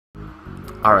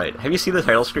Alright, have you seen the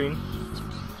title screen?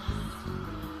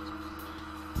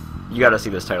 You gotta see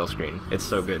this title screen. It's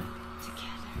so good.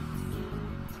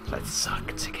 Let's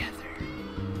suck together.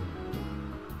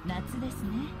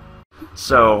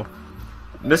 So,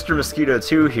 Mr. Mosquito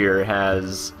 2 here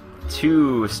has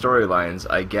two storylines,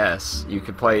 I guess. You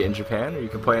could play in Japan or you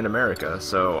can play in America.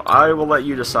 So I will let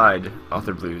you decide,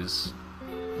 Author Blues.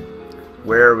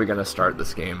 Where are we gonna start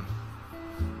this game?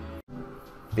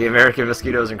 The American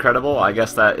Mosquito is incredible? I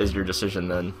guess that is your decision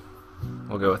then.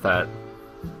 We'll go with that.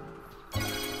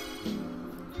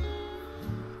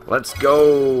 Let's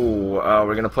go!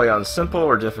 We're gonna play on simple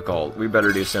or difficult? We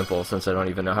better do simple since I don't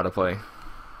even know how to play.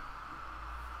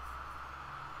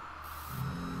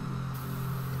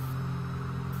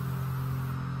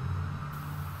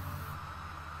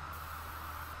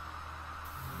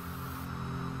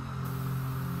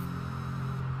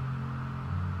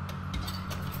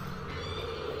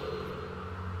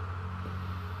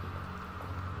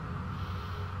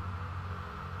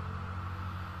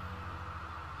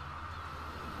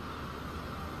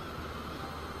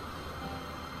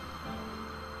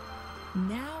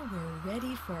 Now we're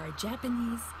ready for our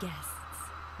Japanese guests.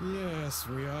 Yes,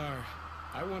 we are.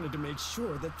 I wanted to make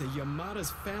sure that the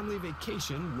Yamada's family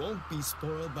vacation won't be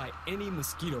spoiled by any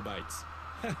mosquito bites.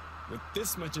 With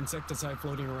this much insecticide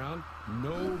floating around,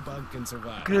 no bug can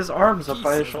survive. Look at his arms up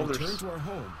by his shoulders. Return to our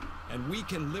home, and we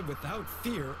can live without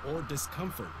fear or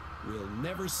discomfort. We'll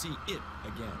never see it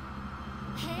again.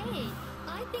 Hey,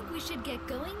 I think we should get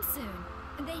going soon.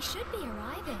 They should be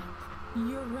arriving.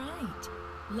 You're right.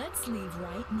 Let's leave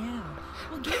right now.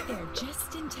 We'll get there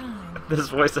just in time. This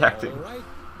voice acting. Alright,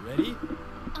 ready?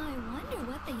 I wonder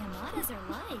what the Yamadas are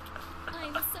like.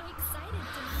 I'm so excited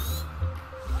to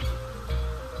meet.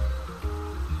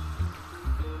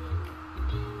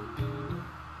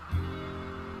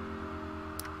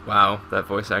 Wow, that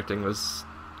voice acting was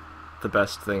the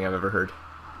best thing I've ever heard.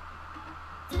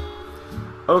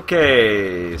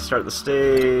 Okay, start the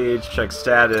stage, check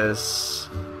status,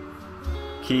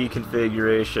 key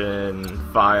configuration,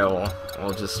 file.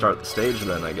 We'll just start the stage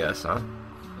then, I guess, huh?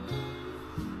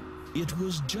 It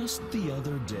was just the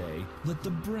other day that the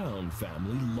Brown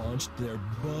family launched their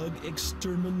bug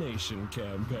extermination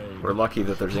campaign. We're lucky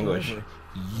that there's English. However,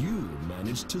 you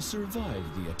managed to survive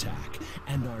the attack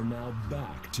and are now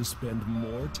back to spend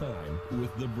more time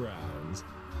with the Browns.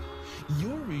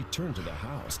 Your return to the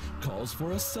house calls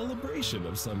for a celebration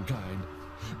of some kind.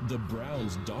 The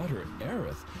Brown's daughter,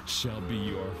 Aerith, shall be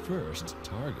your first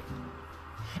target.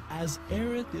 As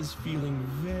Aerith is feeling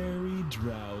very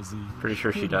drowsy, Pretty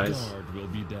sure she her dies. guard will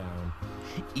be down.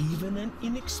 Even an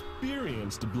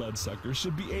inexperienced bloodsucker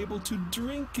should be able to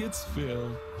drink its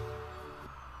fill.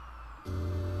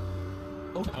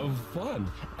 Oh, have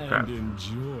fun and Crap.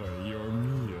 enjoy your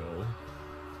meal.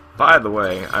 By the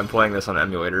way, I'm playing this on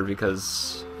emulator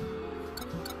because...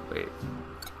 Wait,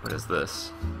 what is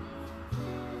this?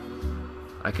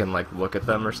 I can, like, look at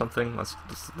them or something? Let's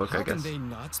look, I How guess. can they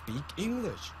not speak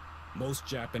English? Most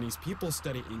Japanese people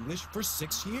study English for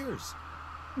 6 years.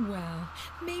 Well,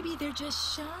 maybe they're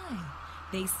just shy.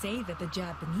 They say that the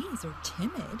Japanese are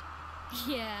timid.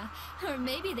 Yeah, or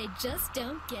maybe they just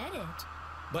don't get it.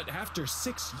 But after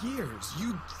 6 years,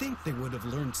 you'd think they would have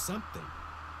learned something.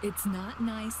 It's not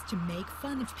nice to make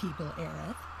fun of people,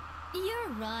 Aerith. You're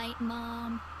right,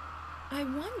 Mom. I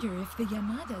wonder if the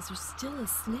Yamadas are still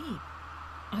asleep.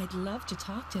 I'd love to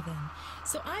talk to them,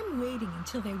 so I'm waiting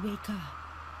until they wake up.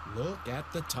 Look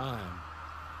at the time.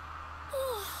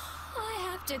 I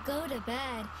have to go to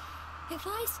bed. If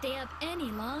I stay up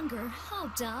any longer, I'll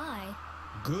die.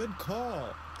 Good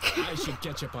call. I should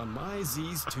catch up on my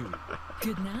Z's too.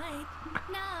 Good night.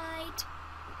 Night.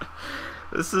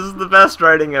 This is the best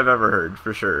writing I've ever heard,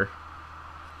 for sure.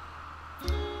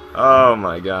 Oh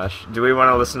my gosh. Do we want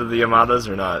to listen to the Yamadas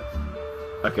or not?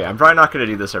 Okay, I'm probably not going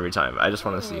to do this every time. I just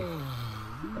want to see.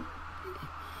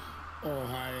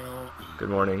 Good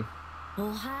morning.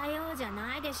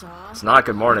 It's not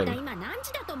good morning. What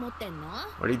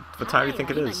time do you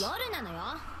think it is?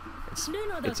 It's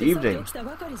evening.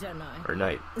 Or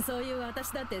night.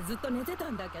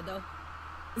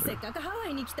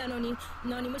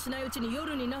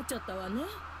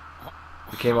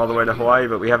 We came all the way to Hawaii,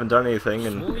 but we haven't done anything,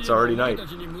 and it's already night. I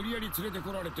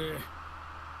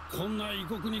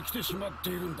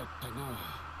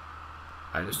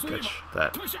didn't catch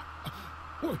that.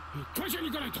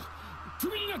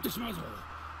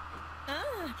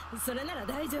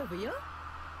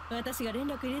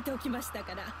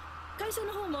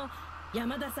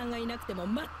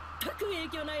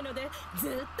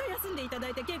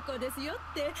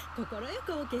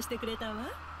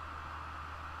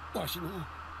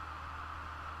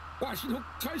 わしの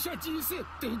会社人生っ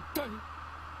て一体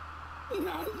何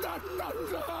だった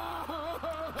んだ。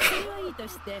 I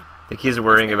think he's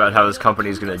worrying about how his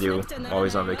company's gonna do while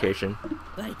he's on vacation.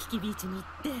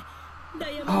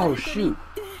 Oh shoot.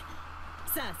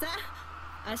 さあさ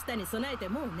あ、明日に備えて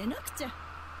もう寝なくちゃ。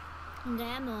で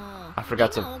も I forgot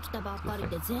to- 今起きたばっかり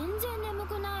で全然眠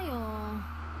くないよ。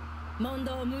問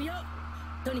答無用。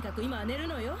とにかく今は寝る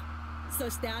のよ。そ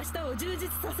して明日を充実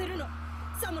させるの。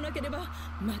さもなければ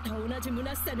また同じ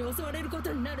虚しさに襲われるこ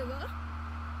とになるわ。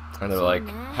 And they're like,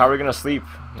 how are we gonna sleep?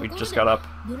 We just got up.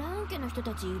 ブラウン家の人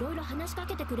たちいろいろ話しか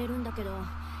けてくれるんだけど、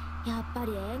やっぱ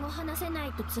り英語話せな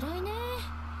いと辛いね。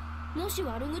もし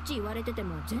悪口言われてて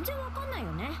も全然わかんない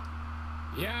よね。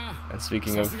いや、 And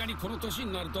speaking of, さすがにこの年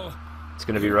になると it's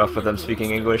gonna be rough with them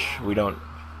speaking English. We don't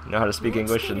know how to speak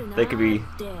English, and they could be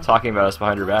talking about us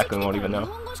behind your back and we won't even 日 know.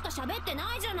 本語しか喋って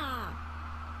ないじゃない。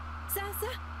さあさ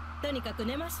あ、とにかく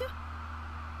寝ましょ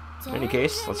う。 In any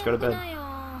case, let's go to 全然眠く bed. ないよ。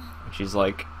 She's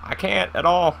like, I can't at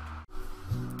all.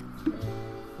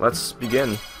 Let's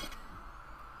begin.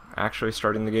 Actually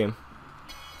starting the game.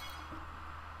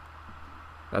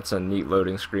 That's a neat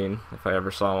loading screen, if I ever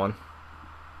saw one.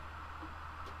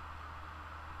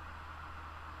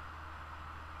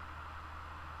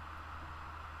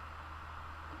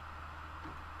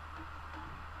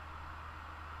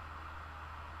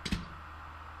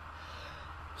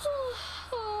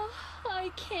 Oh, I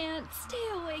can't stay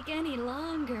awake any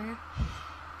longer.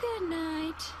 Good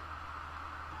night.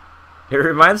 It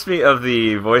reminds me of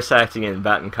the voice acting in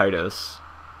Batten Kaitos.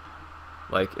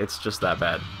 Like, it's just that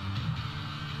bad.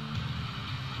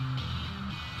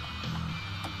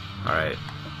 Alright.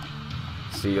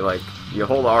 See, like, you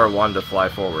hold R1 to fly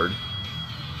forward.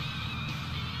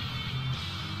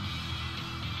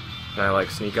 Can I, like,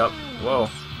 sneak up? Whoa.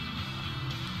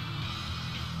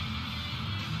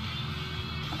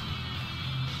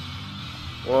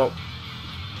 Whoa.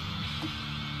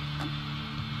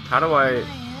 How do I... My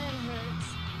head hurts.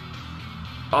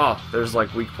 Oh, there's,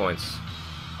 like, weak points.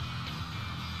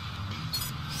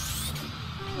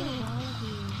 I love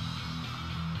you.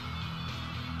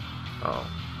 Oh.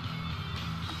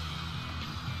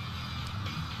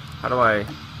 How do I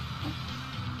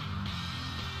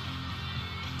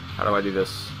do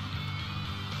this?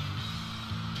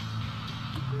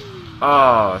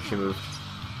 Oh, she moved.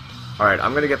 Alright,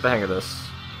 I'm gonna get the hang of this.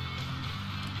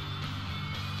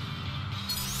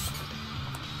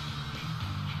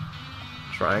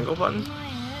 Triangle button? My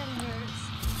head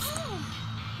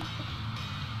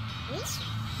hurts.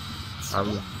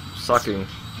 I'm sucking.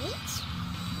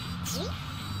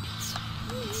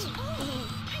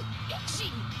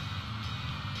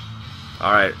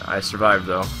 Alright, I survived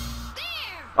though.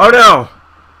 Oh no!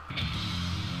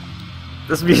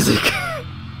 This music!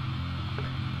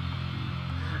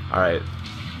 Alright,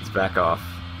 let's back off.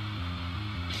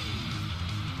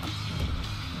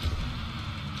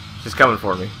 She's coming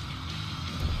for me.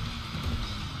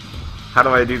 How do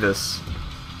I do this?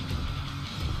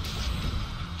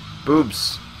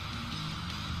 Boobs.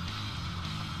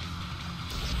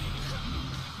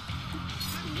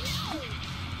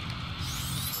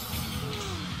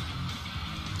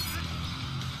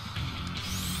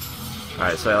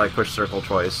 Alright, so I like push circle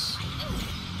twice. Nice.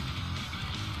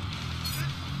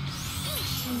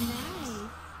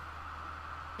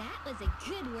 That was a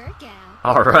good workout.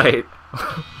 Alright.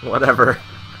 Whatever.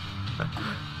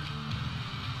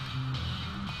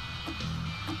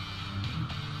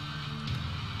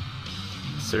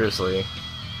 Seriously.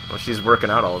 Well, she's working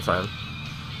out all the time.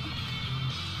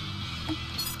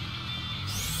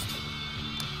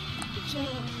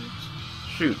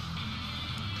 Shoot.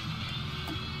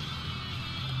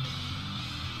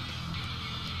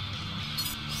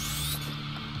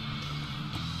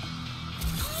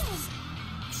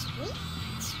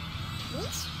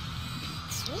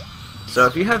 So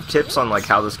if you have tips on like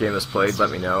how this game is played,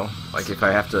 let me know. Like if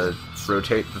I have to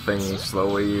rotate the thing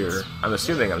slowly, or I'm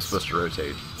assuming I'm supposed to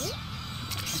rotate.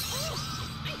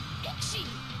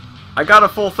 I got a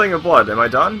full thing of blood. Am I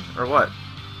done or what?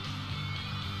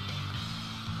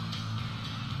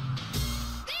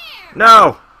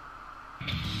 No.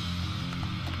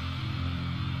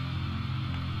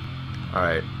 All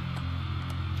right.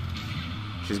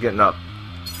 She's getting up.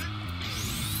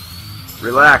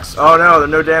 Relax. Oh no,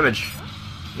 no damage.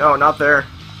 No, not there.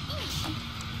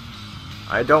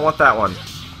 I don't want that one.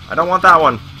 I don't want that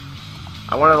one.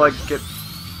 I want to, like, get...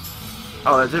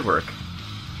 Oh, that did work.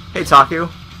 Hey, Taku.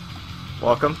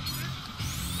 Welcome.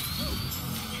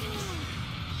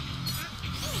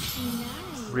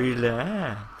 Nice.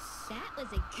 Relax. That was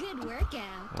a good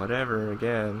workout. Whatever,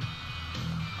 again.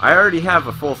 I already have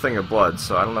a full thing of blood,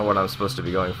 so I don't know what I'm supposed to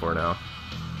be going for now.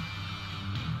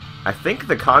 I think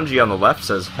the kanji on the left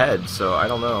says head, so I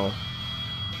don't know.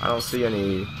 I don't see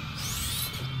any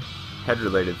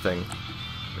head-related thing.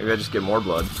 Maybe I just get more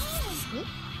blood.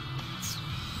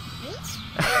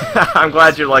 I'm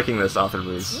glad you're liking this, Author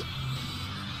Blues.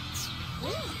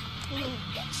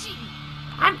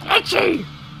 I'm itchy!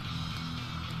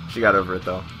 She got over it,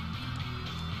 though.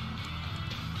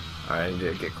 Alright, I need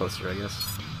to get closer, I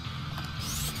guess.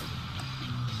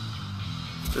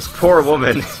 This poor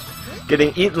woman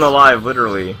getting eaten alive,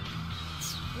 literally.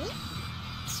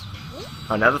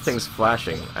 Oh, now the thing's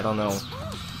flashing. I don't know.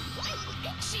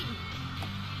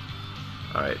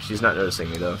 Alright, she's not noticing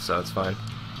me, though, so it's fine.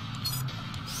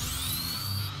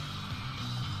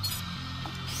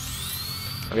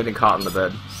 I'm getting caught in the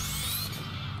bed.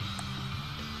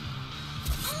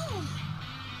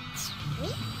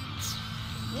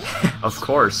 Of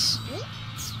course.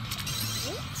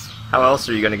 How else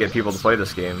are you gonna get people to play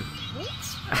this game?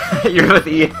 You're with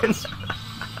Ian.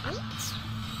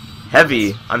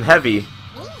 Heavy. I'm heavy.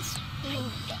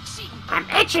 I'm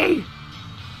itchy!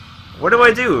 What do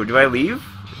I do? Do I leave?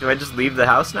 Do I just leave the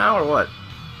house now, or what?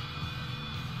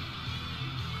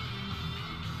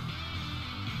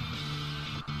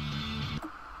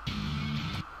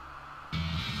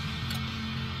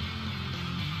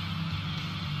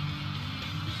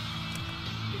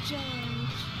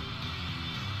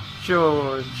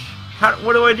 George.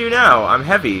 What do I do now? I'm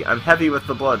heavy. I'm heavy with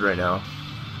the blood right now.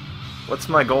 What's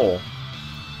my goal?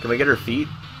 Can we get her feet?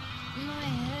 My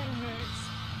head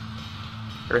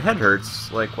hurts. Her head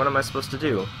hurts? Like, what am I supposed to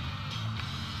do?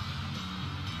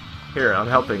 Here, I'm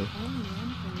helping. Only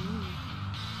one for me.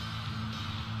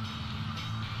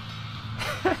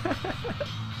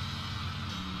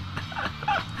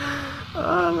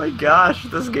 Oh my gosh,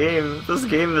 this game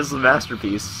is a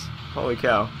masterpiece. Holy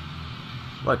cow.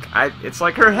 Look, it's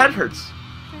like her head hurts.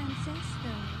 Francisco.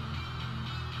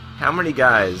 How many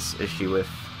guys is she with?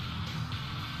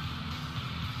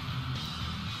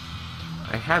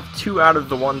 I have 2 out of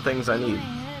the 1 things I need. My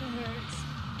head hurts.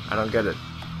 I don't get it.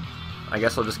 I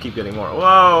guess I'll just keep getting more.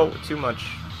 Whoa! Too much.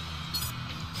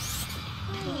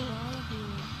 I love you.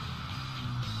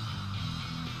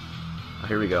 Oh,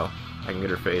 here we go. I can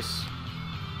get her face.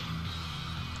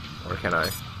 Or can I?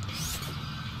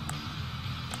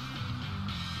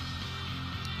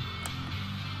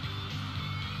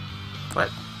 What?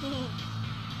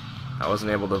 I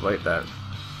wasn't able to bite that.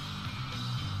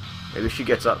 Maybe she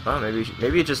gets up. Oh,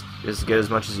 maybe it just is get as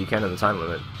much as you can in the time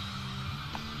limit.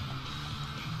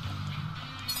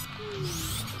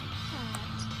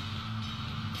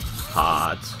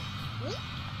 Hot. I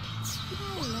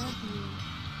love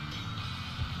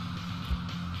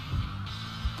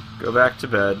you. Go back to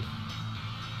bed.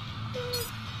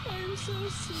 I'm so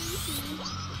sleepy.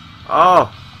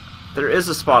 Oh! There is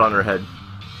a spot on her head.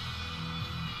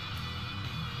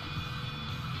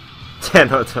 10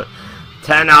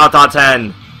 out of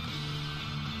 10!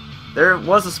 There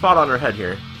was a spot on her head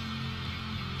here.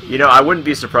 You know, I wouldn't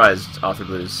be surprised, Author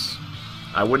Blues.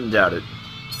 I wouldn't doubt it.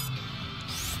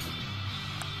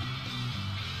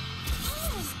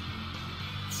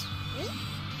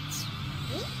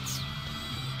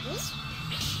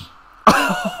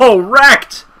 Oh,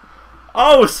 wrecked!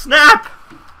 Oh, snap!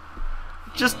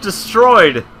 Just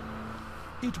destroyed.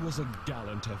 It was a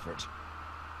gallant effort.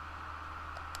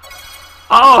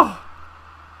 Oh!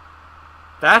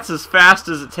 That's as fast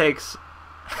as it takes.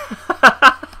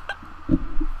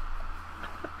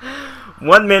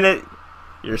 1 minute,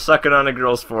 you're sucking on a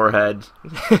girl's forehead.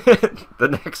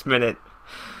 The next minute,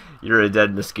 you're a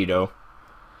dead mosquito.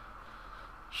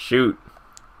 Shoot.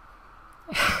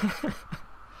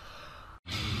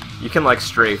 You can, like,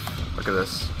 strafe. Look at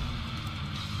this.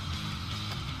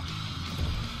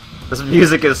 This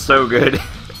music is so good.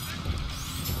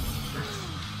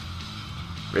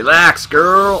 Relax,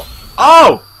 girl.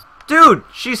 Oh! Dude,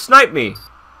 she sniped me.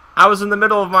 I was in the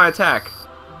middle of my attack.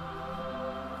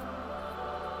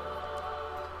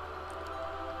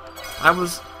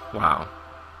 Wow.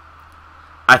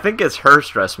 I think it's her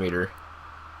stress meter.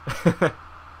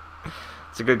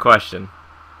 It's a good question.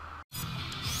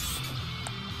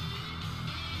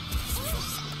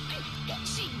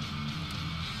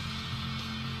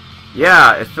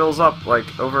 Yeah, it fills up, like,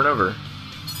 over and over.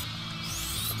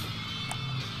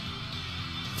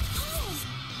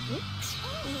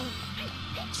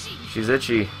 She's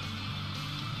itchy.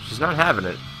 She's not having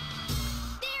it.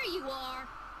 There you are.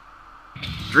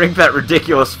 Drink that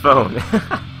ridiculous phone.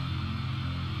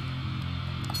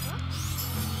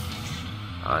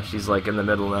 She's like in the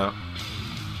middle now.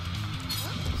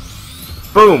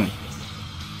 Boom!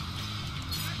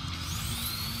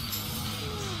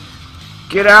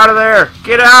 Get out of there!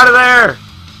 Get out of there!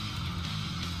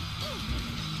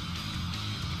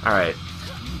 Alright.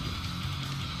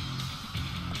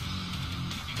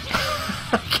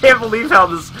 I can't believe how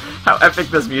epic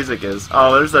this music is.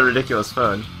 Oh, there's that ridiculous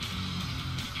phone.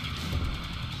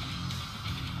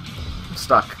 I'm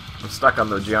stuck. I'm stuck on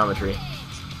the geometry.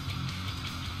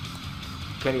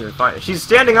 Can't even find it. She's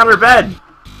standing on her bed!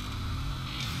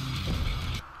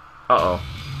 Uh-oh.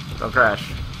 Don't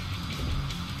crash.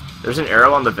 There's an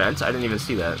arrow on the vent? I didn't even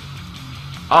see that.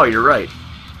 Oh, you're right.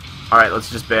 Alright, let's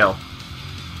just bail.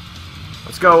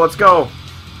 Let's go, let's go!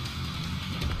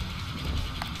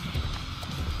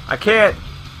 I can't!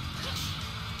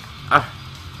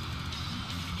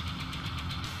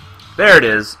 There it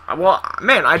is. Well,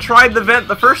 man, I tried the vent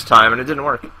the first time and it didn't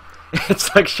work.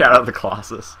 It's like Shadow of the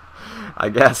Colossus. I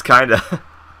guess, kinda.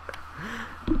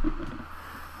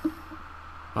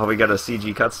 Oh, we got a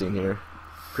CG cutscene here.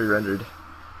 Pre-rendered.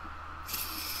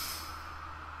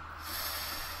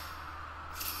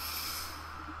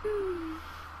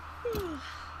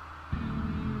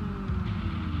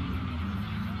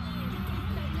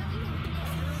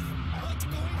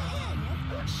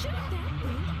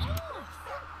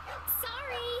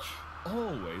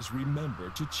 Always remember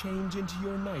to change into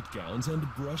your nightgowns and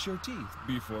brush your teeth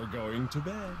before going to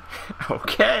bed.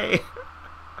 Okay.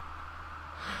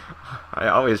 I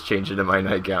always change into my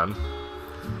nightgown.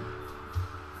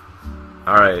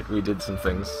 Alright, we did some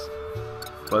things.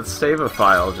 Let's save a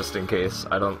file just in case.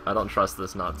 I don't trust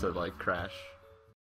this not to like crash.